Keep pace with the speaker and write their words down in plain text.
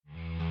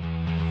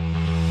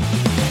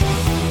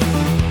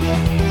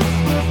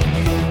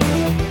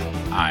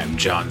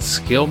John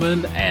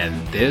Skillman,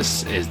 and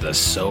this is the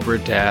Sober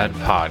Dad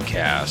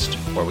Podcast,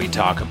 where we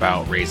talk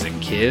about raising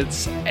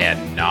kids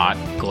and not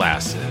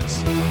glasses.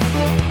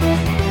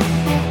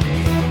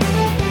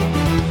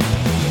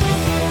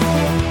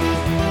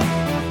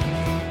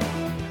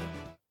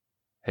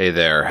 Hey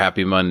there,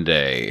 happy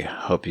Monday.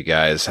 Hope you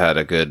guys had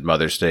a good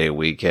Mother's Day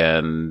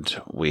weekend.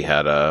 We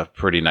had a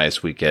pretty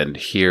nice weekend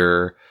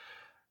here.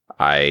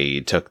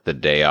 I took the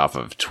day off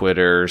of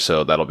Twitter,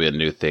 so that'll be a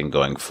new thing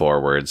going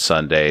forward.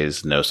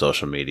 Sundays, no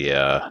social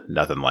media,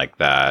 nothing like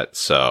that.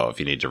 So if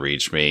you need to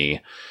reach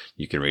me,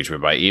 you can reach me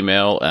by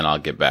email, and I'll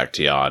get back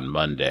to you on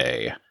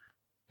Monday.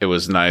 It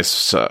was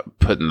nice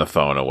putting the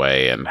phone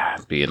away and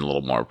being a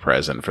little more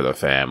present for the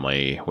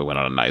family. We went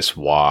on a nice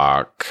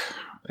walk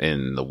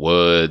in the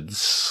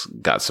woods,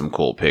 got some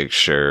cool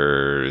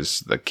pictures.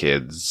 The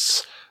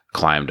kids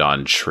climbed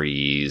on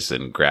trees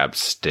and grabbed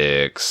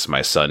sticks.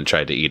 My son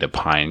tried to eat a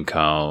pine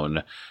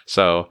cone.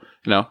 So,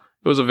 it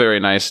was a very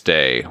nice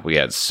day. We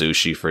had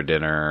sushi for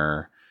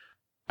dinner.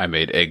 I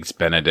made eggs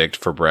Benedict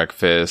for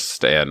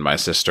breakfast, and my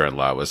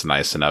sister-in-law was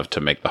nice enough to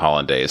make the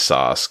hollandaise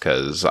sauce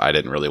because I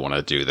didn't really want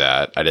to do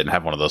that. I didn't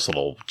have one of those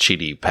little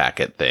cheaty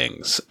packet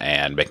things,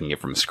 and making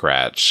it from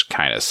scratch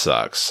kind of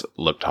sucks.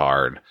 Looked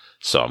hard,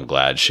 so I'm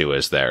glad she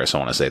was there. So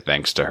I want to say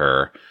thanks to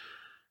her.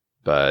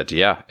 But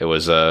yeah, it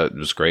was a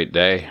great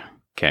day.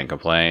 Can't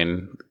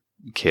complain.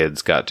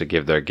 Kids got to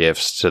give their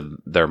gifts to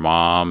their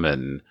mom,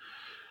 and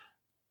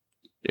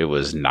it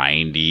was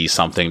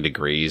 90-something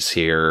degrees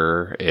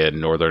here in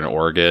Northern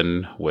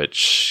Oregon,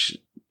 which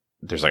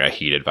there's like a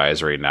heat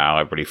advisory now.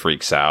 Everybody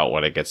freaks out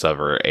when it gets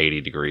over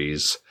 80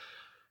 degrees.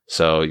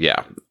 So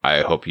yeah, I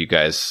hope you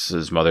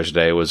guys' Mother's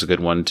Day was a good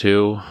one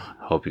too.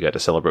 Hope you got to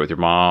celebrate with your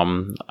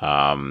mom.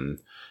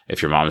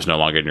 If your mom's no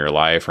longer in your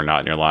life or not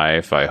in your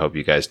life, I hope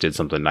you guys did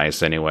something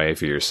nice anyway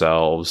for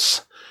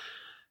yourselves.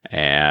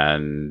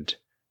 And,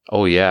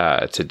 oh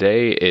yeah,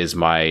 today is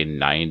my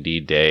 90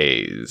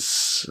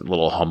 days.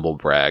 Little humble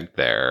brag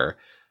there.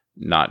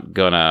 Not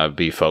gonna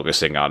be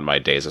focusing on my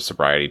days of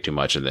sobriety too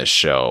much in this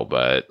show,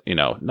 but,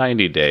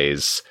 90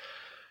 days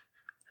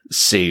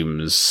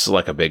seems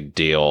like a big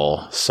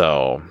deal.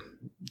 So,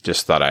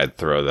 just thought I'd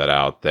throw that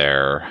out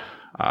there.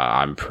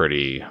 I'm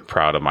pretty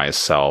proud of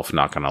myself,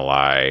 not going to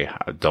lie.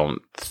 I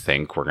don't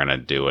think we're going to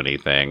do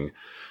anything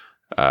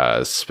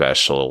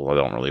special. I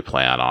don't really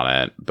plan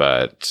on it.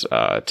 But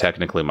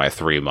technically my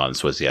 3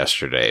 months was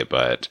yesterday,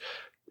 but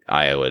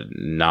I would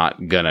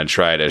not going to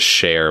try to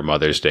share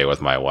Mother's Day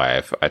with my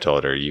wife. I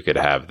told her you could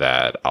have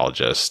that. I'll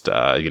just,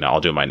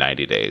 I'll do my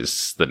 90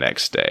 days the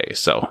next day.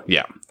 So,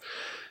 yeah.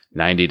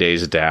 90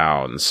 days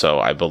down, so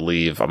I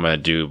believe I'm going to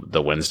do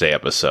the Wednesday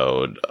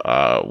episode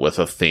with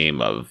a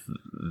theme of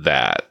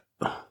that.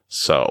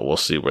 So we'll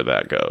see where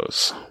that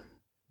goes.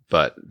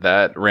 But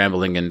that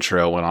rambling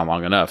intro went on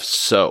long enough.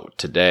 So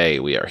today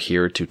we are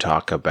here to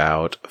talk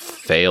about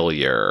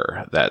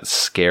failure, that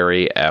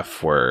scary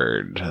F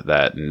word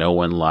that no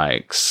one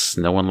likes.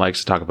 No one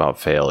likes to talk about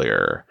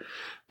failure.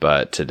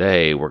 But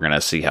today we're going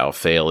to see how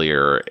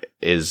failure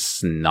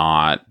is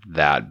not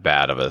that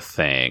bad of a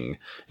thing.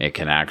 It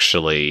can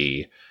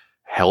actually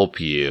help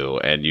you,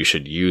 and you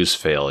should use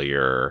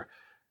failure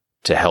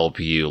to help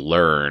you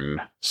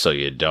learn so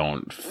you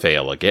don't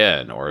fail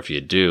again. Or if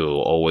you do,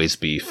 always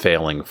be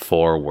failing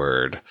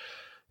forward.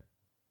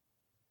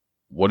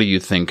 What do you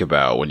think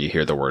about when you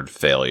hear the word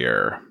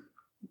failure?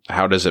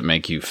 How does it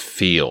make you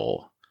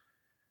feel?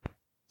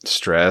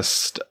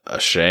 Stressed,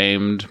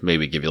 ashamed,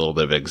 maybe give you a little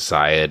bit of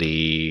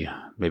anxiety,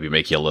 maybe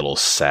make you a little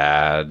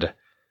sad.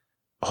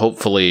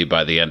 Hopefully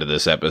by the end of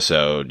this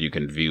episode, you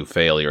can view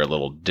failure a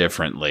little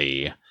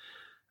differently.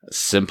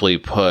 Simply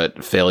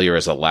put, failure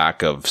is a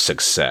lack of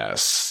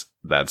success.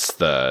 That's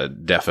the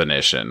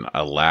definition,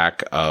 a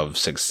lack of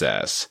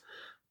success.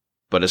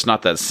 But it's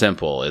not that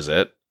simple, is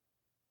it?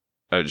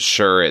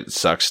 Sure, it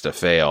sucks to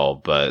fail,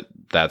 but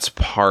that's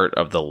part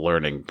of the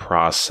learning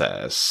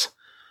process.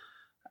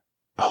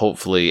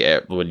 Hopefully,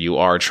 when you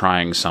are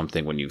trying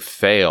something, when you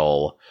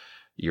fail,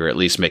 you're at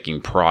least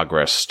making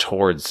progress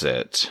towards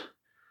it.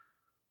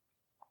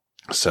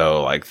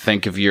 So,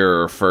 think of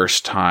your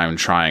first time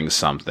trying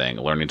something,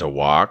 learning to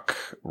walk,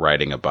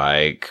 riding a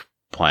bike,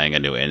 playing a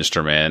new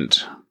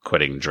instrument,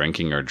 quitting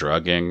drinking or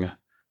drugging.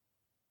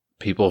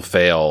 People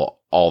fail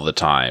all the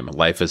time.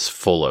 Life is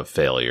full of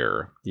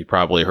failure. You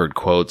probably heard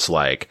quotes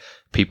like,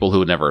 people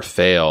who never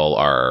fail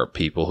are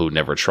people who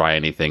never try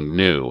anything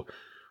new.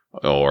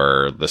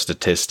 Or the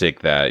statistic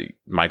that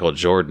Michael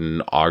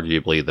Jordan,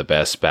 arguably the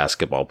best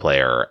basketball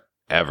player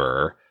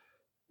ever,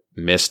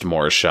 missed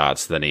more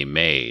shots than he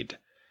made.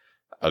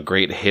 A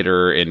great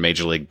hitter in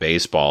Major League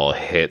Baseball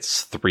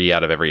hits 3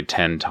 out of every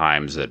 10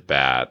 times at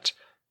bat,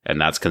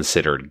 and that's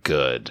considered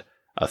good,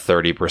 a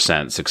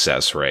 30%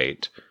 success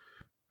rate.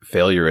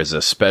 Failure is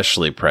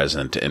especially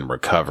present in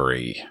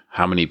recovery.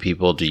 How many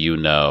people do you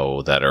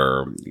know that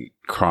are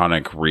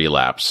chronic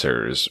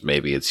relapsers?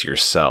 Maybe it's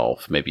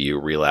yourself. Maybe you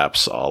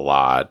relapse a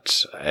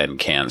lot and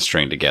can't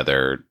string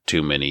together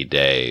too many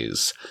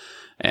days.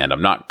 And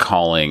I'm not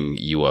calling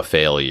you a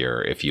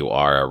failure if you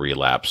are a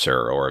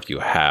relapser or if you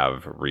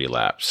have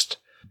relapsed.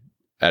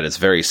 At its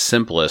very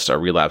simplest, a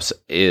relapse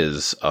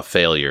is a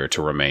failure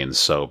to remain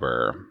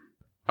sober.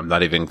 I'm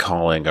not even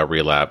calling a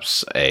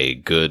relapse a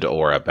good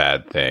or a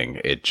bad thing.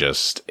 It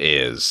just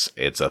is.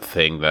 It's a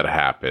thing that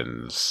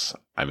happens.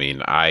 I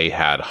mean, I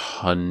had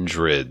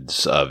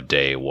hundreds of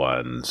day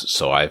ones,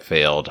 so I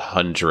failed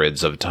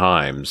hundreds of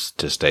times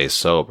to stay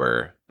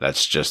sober.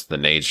 That's just the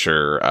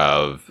nature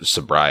of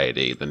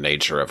sobriety, the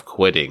nature of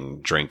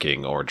quitting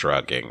drinking or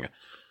drugging.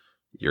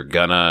 You're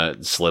gonna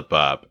slip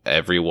up.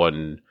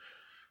 Everyone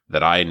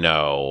that I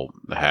know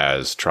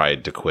has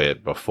tried to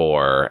quit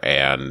before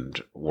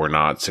and were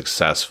not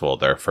successful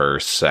their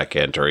first,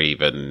 second, or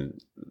even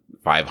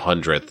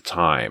 500th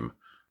time.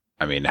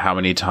 I mean, how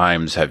many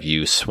times have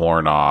you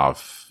sworn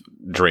off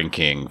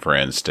drinking, for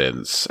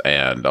instance,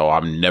 and,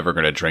 I'm never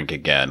going to drink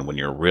again when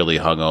you're really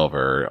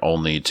hungover,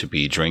 only to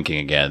be drinking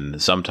again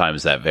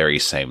sometimes that very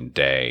same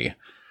day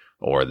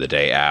or the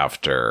day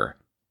after?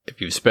 If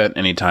you've spent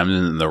any time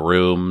in the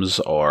rooms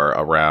or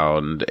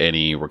around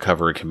any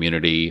recovery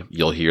community,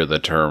 you'll hear the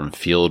term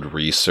field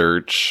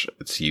research.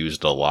 It's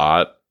used a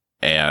lot.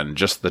 And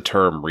just the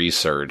term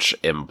research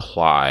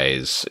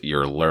implies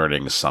you're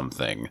learning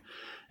something.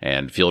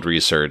 And field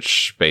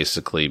research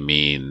basically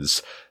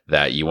means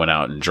that you went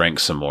out and drank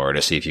some more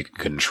to see if you can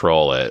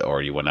control it,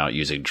 or you went out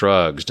using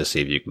drugs to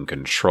see if you can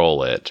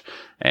control it.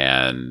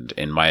 And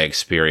in my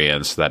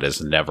experience, that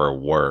has never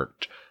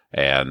worked.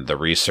 And the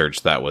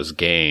research that was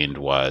gained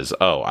was,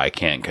 I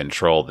can't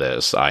control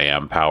this. I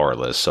am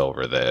powerless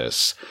over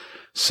this.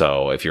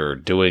 So if you're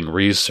doing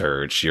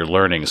research, you're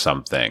learning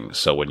something.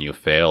 So when you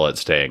fail at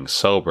staying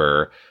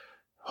sober,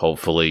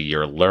 hopefully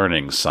you're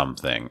learning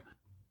something.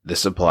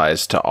 This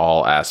applies to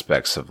all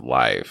aspects of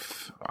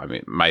life. I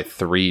mean, my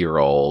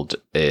 3-year-old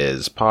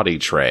is potty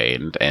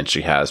trained, and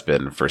she has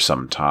been for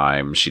some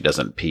time. She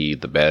doesn't pee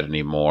the bed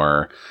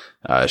anymore.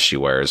 She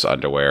wears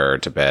underwear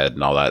to bed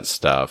and all that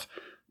stuff.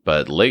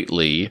 But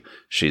lately,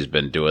 she's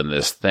been doing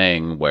this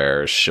thing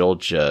where she'll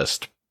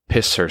just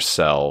piss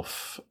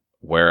herself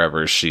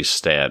wherever she's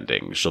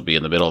standing. She'll be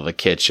in the middle of the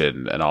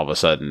kitchen, and all of a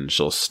sudden,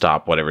 she'll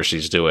stop whatever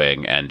she's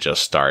doing and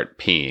just start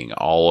peeing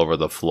all over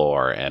the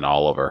floor and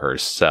all over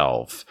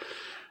herself.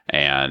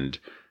 And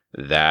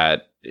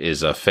that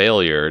is a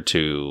failure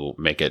to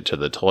make it to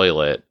the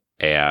toilet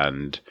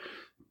and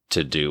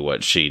to do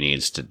what she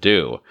needs to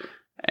do.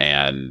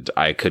 And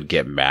I could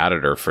get mad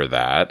at her for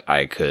that.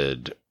 I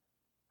could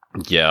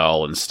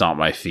yell and stomp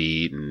my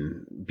feet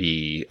and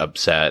be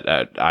upset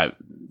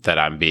that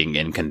I'm being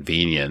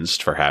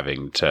inconvenienced for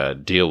having to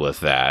deal with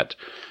that.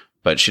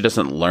 But she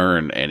doesn't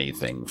learn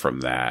anything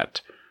from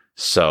that.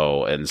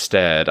 So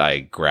instead, I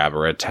grab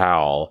her a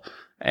towel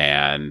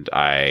and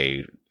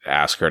I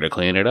ask her to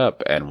clean it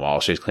up. And while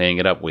she's cleaning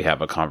it up, we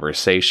have a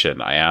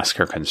conversation. I ask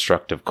her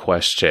constructive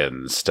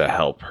questions to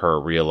help her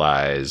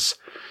realize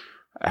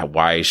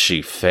why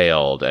she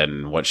failed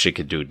and what she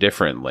could do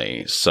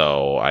differently.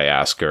 So I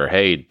ask her,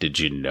 hey, did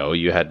you know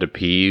you had to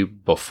pee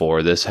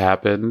before this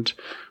happened?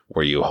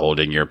 Were you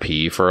holding your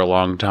pee for a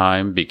long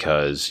time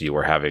because you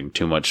were having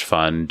too much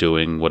fun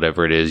doing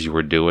whatever it is you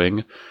were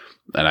doing?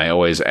 And I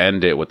always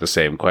end it with the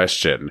same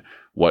question.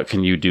 What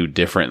can you do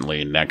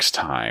differently next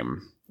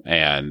time?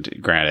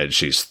 And granted,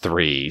 she's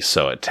 3,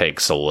 so it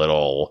takes a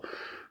little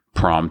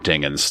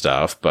prompting and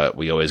stuff, but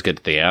we always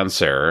get the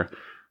answer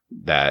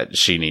that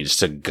she needs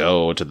to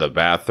go to the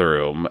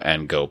bathroom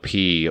and go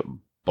pee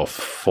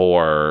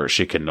before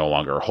she can no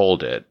longer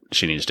hold it.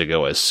 She needs to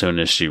go as soon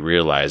as she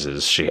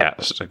realizes she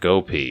has to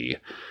go pee.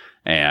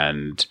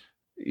 And,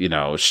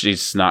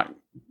 she's not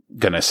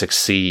going to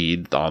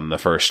succeed on the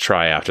first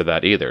try after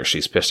that either.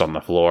 She's pissed on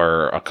the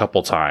floor a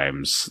couple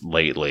times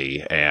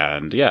lately.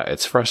 And yeah,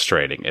 it's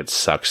frustrating. It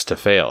sucks to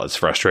fail. It's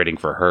frustrating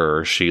for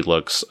her. She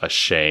looks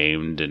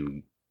ashamed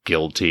and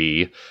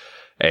guilty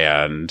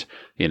and,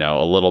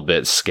 a little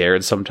bit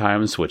scared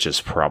sometimes, which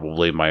is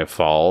probably my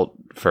fault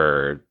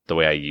for the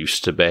way I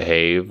used to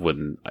behave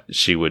when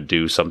she would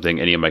do something.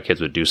 Any of my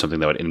kids would do something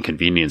that would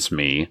inconvenience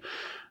me.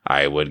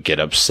 I would get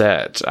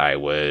upset. I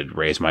would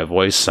raise my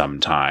voice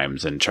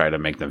sometimes and try to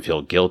make them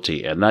feel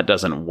guilty. And that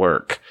doesn't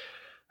work.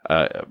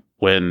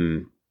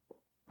 When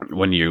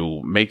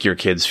you make your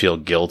kids feel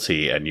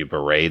guilty and you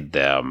berate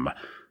them,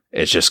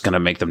 it's just going to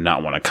make them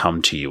not want to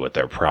come to you with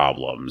their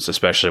problems,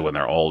 especially when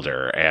they're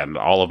older. And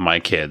all of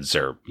my kids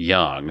are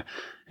young,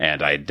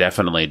 and I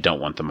definitely don't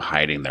want them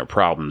hiding their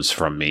problems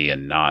from me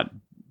and not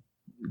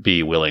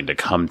be willing to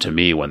come to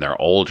me when they're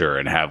older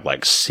and have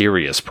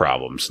serious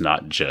problems,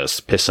 not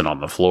just pissing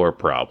on the floor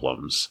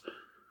problems.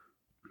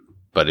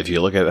 But if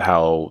you look at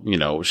how,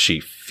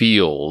 she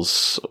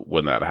feels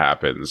when that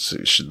happens,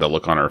 the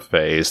look on her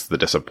face, the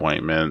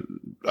disappointment,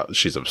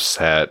 she's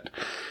upset,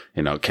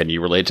 can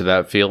you relate to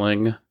that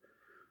feeling?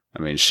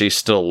 I mean, she's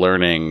still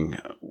learning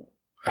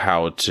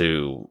how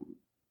to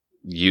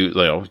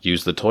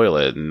use the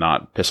toilet and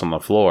not piss on the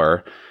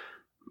floor.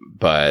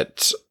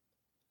 But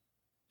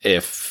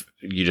if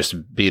you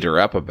just beat her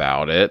up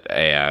about it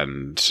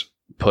and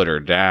put her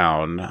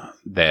down,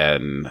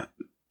 then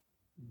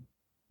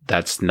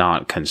that's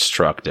not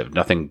constructive.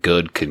 Nothing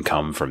good can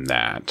come from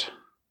that.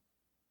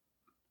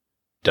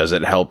 Does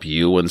it help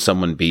you when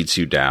someone beats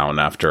you down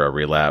after a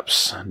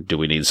relapse? Do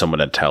we need someone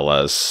to tell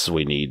us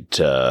we need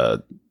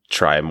to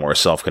try more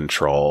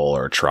self-control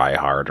or try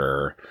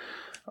harder?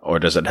 Or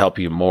does it help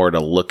you more to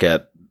look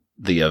at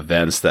the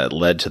events that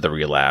led to the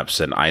relapse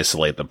and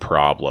isolate the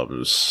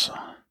problems?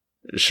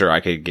 Sure, I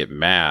could get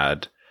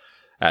mad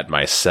at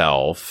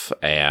myself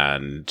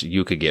and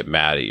you could get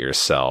mad at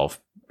yourself,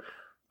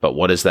 but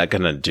what is that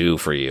going to do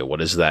for you?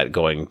 What is that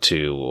going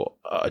to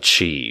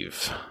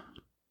achieve?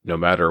 No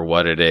matter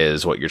what it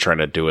is, what you're trying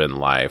to do in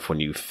life,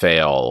 when you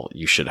fail,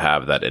 you should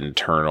have that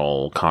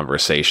internal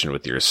conversation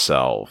with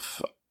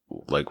yourself.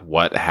 Like,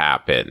 what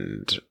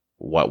happened?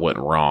 What went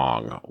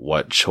wrong?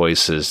 What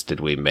choices did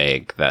we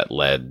make that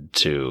led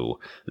to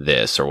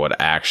this? Or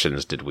what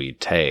actions did we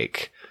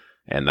take?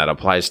 And that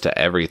applies to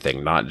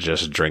everything, not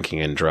just drinking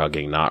and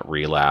drugging, not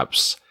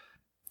relapse.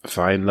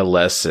 Find the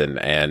lesson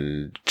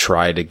and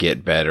try to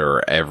get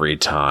better every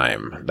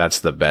time.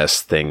 That's the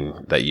best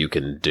thing that you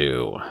can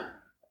do.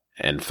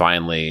 And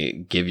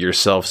finally, give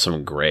yourself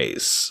some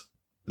grace.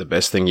 The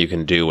best thing you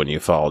can do when you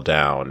fall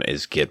down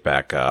is get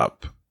back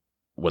up.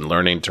 When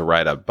learning to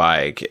ride a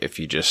bike, if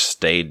you just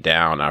stayed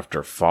down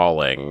after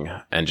falling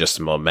and just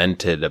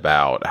lamented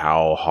about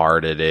how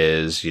hard it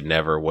is, you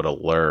never would have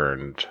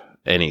learned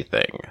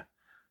anything.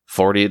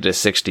 40 to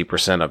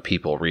 60% of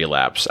people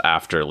relapse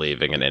after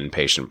leaving an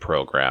inpatient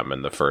program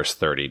in the first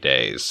 30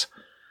 days.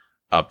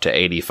 Up to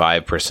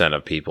 85%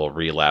 of people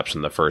relapse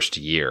in the first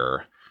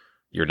year.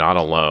 You're not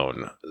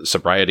alone.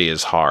 Sobriety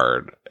is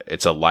hard.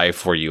 It's a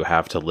life where you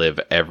have to live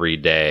every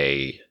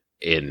day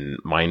in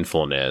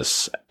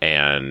mindfulness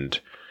and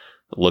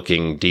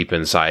looking deep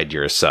inside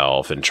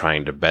yourself and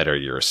trying to better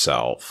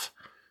yourself.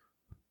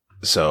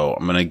 So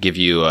I'm going to give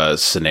you a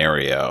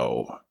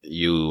scenario.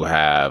 You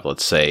have,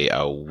 let's say,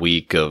 a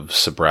week of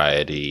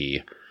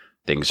sobriety.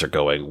 Things are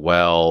going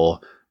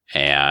well,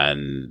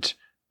 and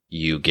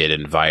you get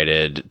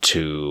invited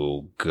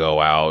to go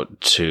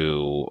out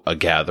to a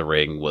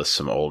gathering with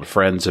some old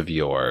friends of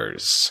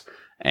yours,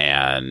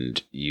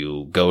 and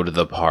you go to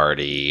the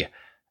party,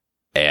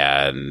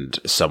 and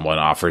someone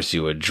offers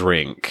you a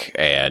drink,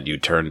 and you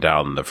turn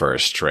down the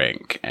first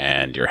drink,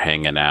 and you're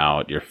hanging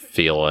out, you're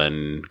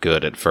feeling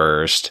good at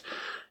first,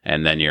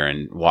 and then you're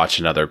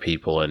watching other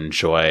people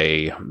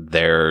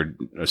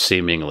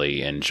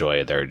seemingly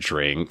enjoy their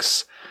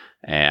drinks,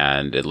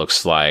 and it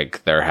looks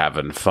like they're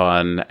having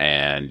fun,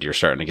 and you're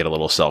starting to get a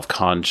little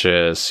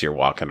self-conscious. You're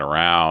walking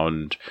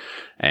around,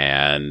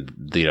 and,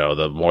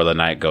 the more the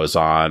night goes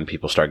on,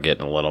 people start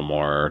getting a little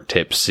more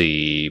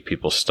tipsy.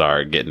 People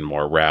start getting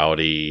more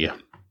rowdy.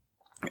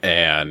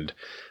 And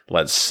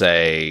let's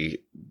say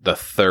the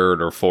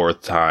third or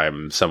fourth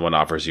time someone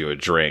offers you a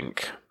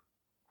drink,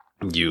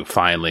 you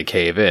finally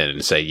cave in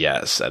and say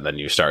yes, and then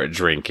you start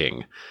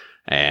drinking.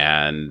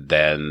 And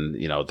then,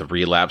 the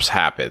relapse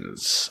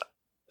happens.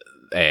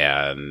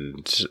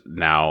 And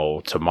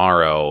now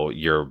tomorrow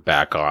you're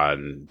back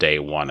on day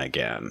one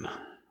again.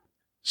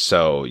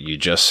 So you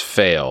just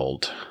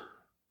failed.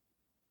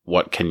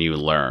 What can you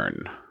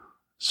learn?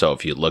 So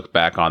if you look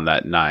back on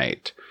that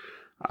night,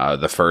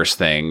 the first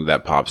thing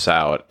that pops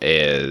out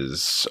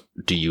is,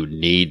 do you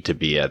need to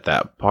be at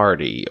that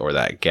party or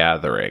that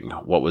gathering?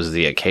 What was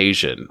the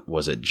occasion?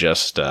 Was it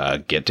just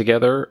a get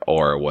together,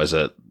 or was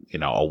it,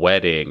 a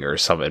wedding or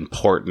some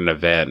important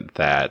event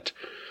that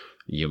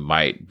you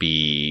might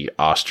be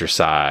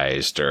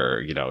ostracized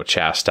or,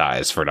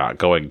 chastised for not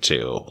going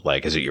to?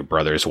 Like, is it your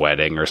brother's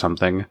wedding or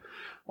something?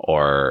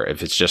 Or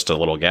if it's just a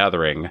little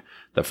gathering,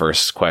 the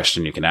first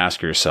question you can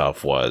ask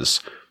yourself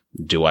was,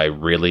 do I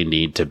really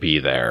need to be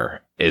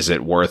there? Is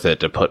it worth it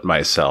to put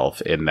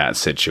myself in that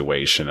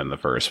situation in the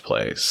first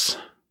place?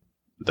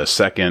 The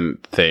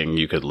second thing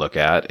you could look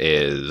at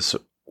is,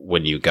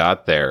 when you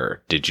got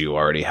there, did you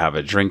already have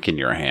a drink in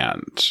your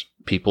hand?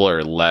 People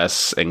are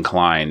less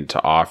inclined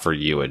to offer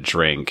you a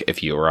drink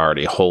if you are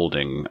already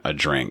holding a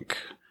drink.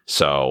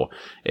 So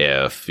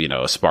if,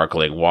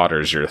 sparkling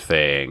water's your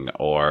thing,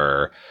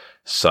 or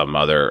some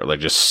other, like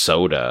just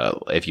soda,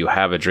 if you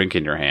have a drink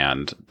in your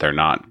hand, they're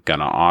not going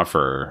to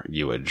offer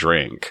you a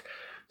drink.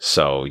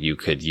 So you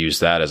could use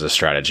that as a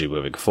strategy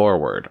moving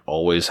forward.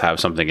 Always have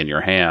something in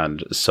your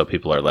hand so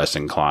people are less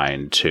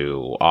inclined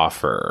to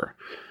offer.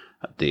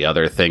 The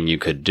other thing you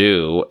could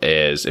do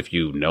is, if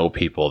you know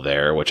people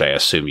there, which I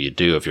assume you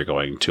do if you're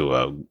going to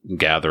a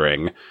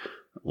gathering,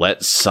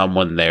 let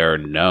someone there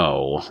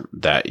know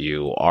that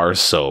you are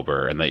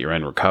sober and that you're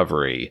in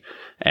recovery,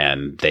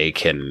 and they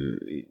can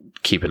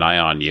keep an eye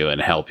on you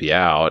and help you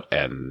out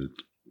and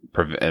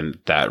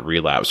prevent that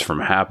relapse from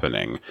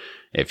happening.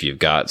 If you've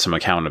got some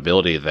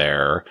accountability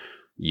there,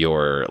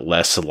 you're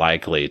less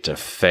likely to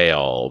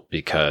fail,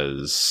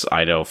 because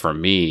I know for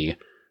me,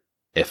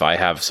 if I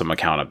have some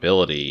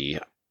accountability,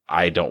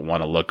 I don't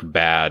want to look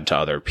bad to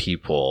other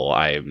people.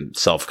 I'm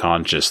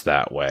self-conscious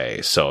that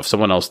way. So if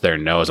someone else there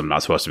knows I'm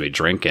not supposed to be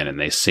drinking and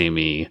they see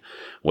me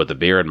with a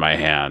beer in my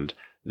hand,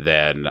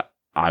 then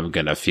I'm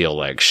going to feel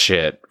like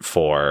shit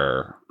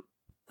for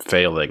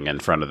failing in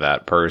front of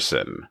that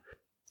person.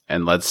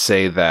 And let's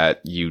say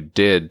that you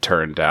did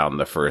turn down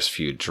the first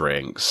few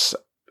drinks.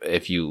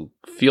 If you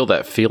feel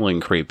that feeling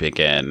creeping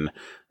in,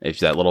 if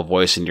that little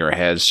voice in your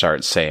head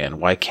starts saying,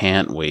 why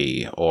can't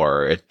we?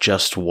 Or it's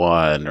just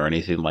one, or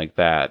anything like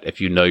that.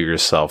 If you know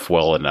yourself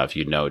well enough,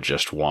 you know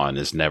just one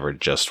is never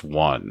just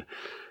one.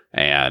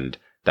 And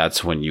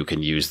that's when you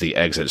can use the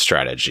exit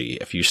strategy.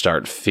 If you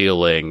start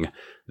feeling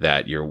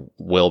that your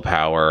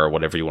willpower, or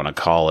whatever you want to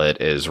call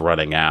it, is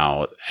running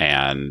out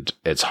and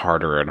it's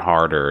harder and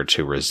harder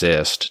to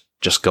resist,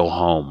 just go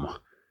home.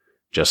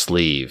 Just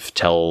leave.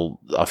 Tell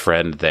a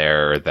friend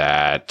there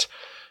that,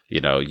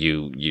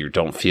 you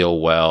don't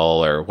feel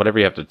well, or whatever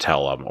you have to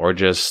tell them. Or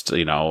just,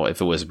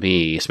 if it was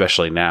me,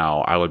 especially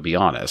now, I would be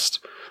honest.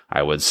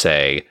 I would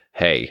say,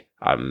 hey,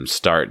 I'm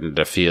starting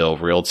to feel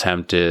real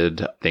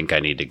tempted. I think I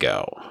need to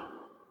go.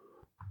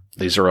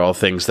 These are all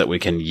things that we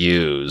can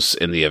use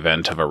in the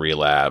event of a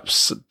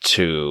relapse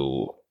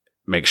to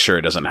make sure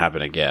it doesn't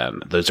happen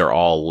again. Those are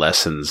all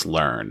lessons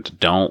learned.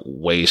 Don't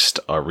waste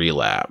a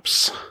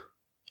relapse.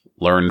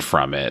 Learn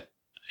from it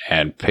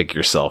and pick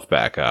yourself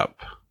back up.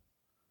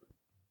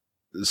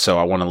 So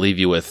I want to leave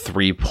you with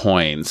 3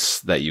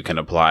 points that you can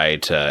apply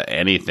to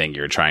anything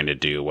you're trying to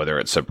do, whether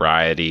it's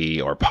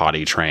sobriety or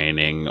potty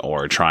training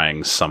or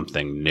trying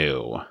something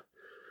new.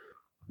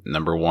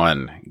 Number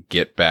 1,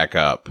 get back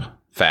up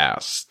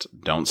fast.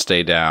 Don't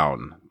stay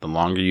down. The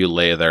longer you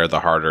lay there, the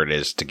harder it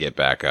is to get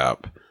back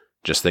up.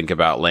 Just think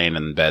about laying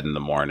in bed in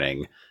the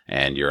morning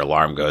and your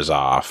alarm goes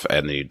off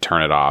and then you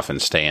turn it off and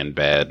stay in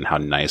bed, and how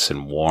nice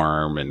and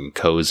warm and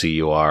cozy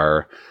you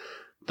are.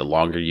 The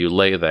longer you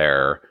lay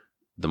there,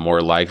 the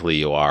more likely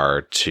you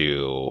are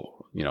to,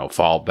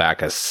 fall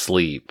back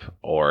asleep,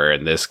 or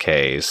in this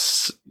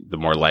case, the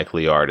more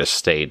likely you are to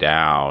stay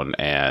down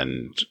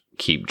and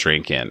keep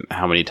drinking.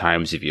 How many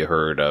times have you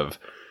heard of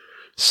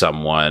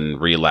someone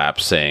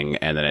relapsing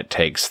and then it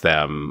takes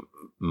them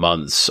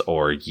months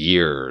or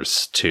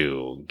years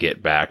to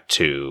get back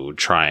to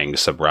trying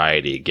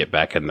sobriety, get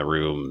back in the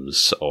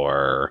rooms,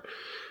 or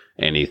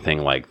anything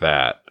like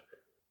that?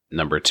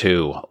 Number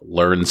 2,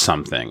 learn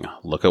something.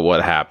 Look at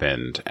what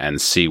happened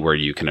and see where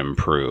you can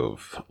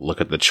improve.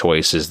 Look at the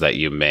choices that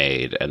you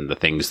made and the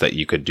things that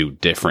you could do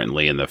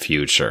differently in the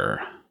future.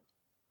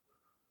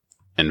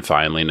 And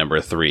finally,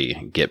 number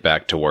 3, get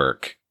back to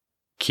work.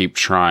 Keep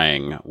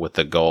trying with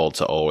the goal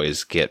to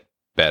always get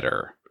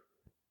better.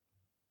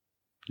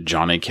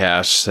 Johnny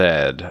Cash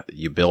said,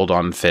 you build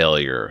on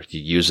failure.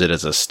 You use it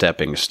as a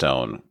stepping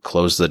stone.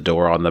 Close the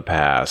door on the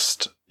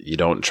past. You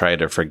don't try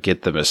to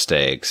forget the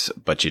mistakes,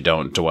 but you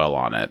don't dwell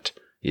on it.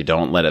 You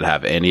don't let it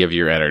have any of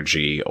your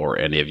energy or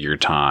any of your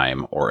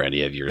time or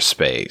any of your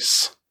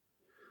space.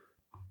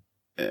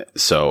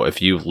 So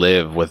if you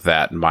live with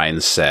that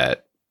mindset,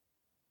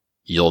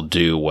 you'll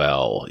do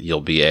well. You'll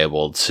be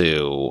able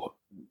to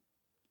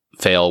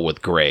fail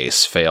with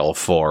grace, fail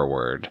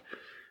forward,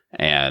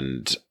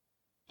 and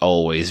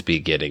always be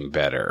getting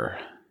better.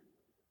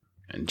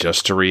 And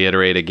just to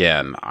reiterate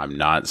again, I'm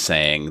not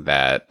saying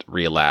that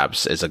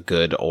relapse is a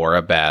good or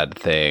a bad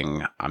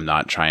thing. I'm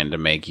not trying to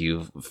make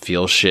you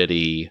feel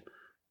shitty.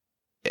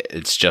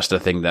 It's just a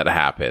thing that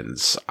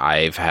happens.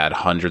 I've had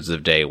hundreds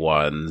of day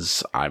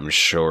ones. I'm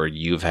sure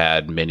you've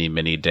had many,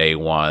 many day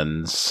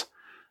ones.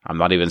 I'm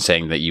not even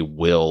saying that you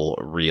will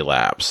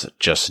relapse.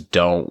 Just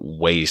don't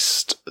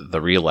waste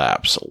the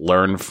relapse.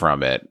 Learn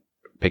from it.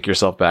 Pick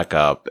yourself back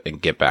up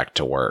and get back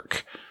to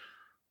work.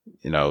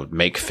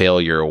 Make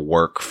failure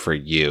work for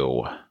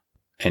you,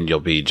 and you'll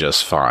be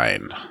just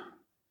fine.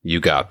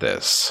 You got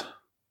this.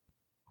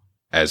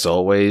 As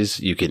always,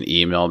 you can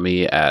email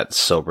me at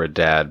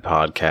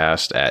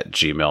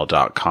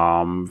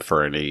soberdadpodcast@gmail.com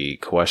for any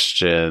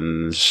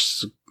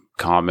questions,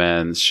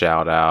 comments,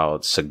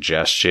 shout-outs,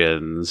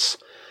 suggestions.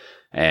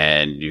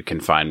 And you can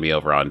find me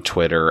over on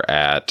Twitter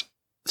at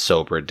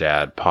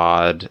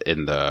SoberDadPod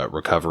in the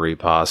Recovery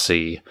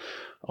Posse.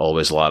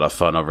 Always a lot of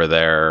fun over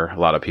there. A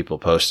lot of people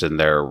posting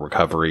their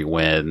recovery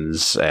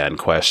wins and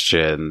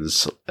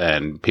questions,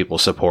 and people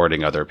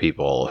supporting other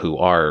people who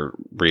are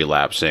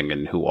relapsing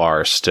and who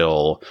are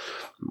still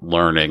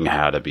learning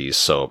how to be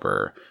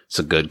sober. It's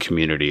a good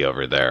community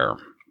over there.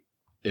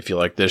 If you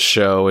like this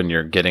show and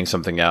you're getting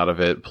something out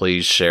of it,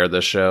 please share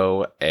the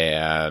show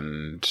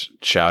and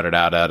shout it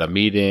out at a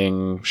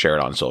meeting, share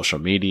it on social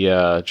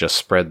media, just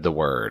spread the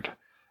word.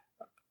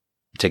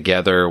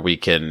 Together, we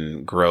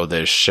can grow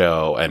this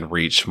show and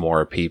reach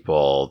more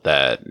people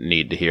that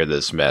need to hear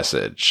this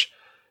message.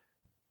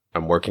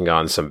 I'm working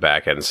on some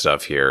back-end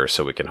stuff here,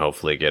 so we can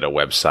hopefully get a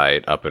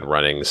website up and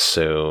running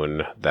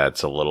soon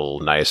that's a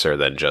little nicer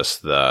than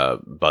just the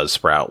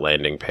Buzzsprout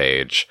landing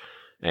page.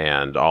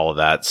 And all of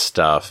that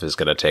stuff is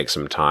going to take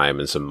some time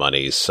and some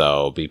money,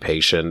 so be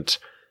patient.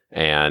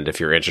 And if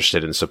you're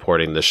interested in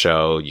supporting the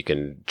show, you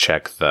can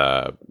check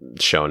the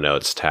show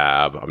notes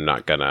tab. I'm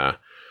not going to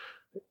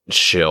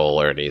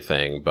shill or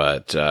anything,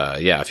 but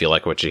if you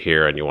like what you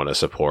hear and you want to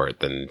support,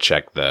 then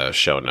check the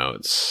show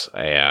notes.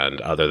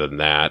 And other than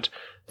that,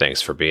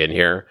 thanks for being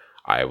here.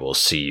 I will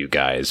see you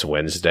guys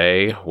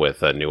Wednesday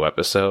with a new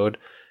episode,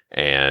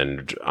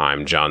 And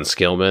I'm John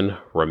Skillman.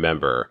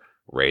 Remember,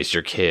 raise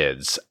your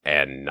kids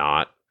and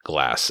not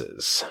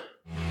glasses.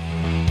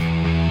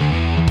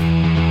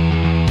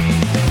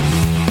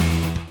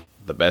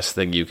 The best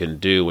thing you can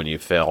do when you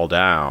fail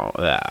down.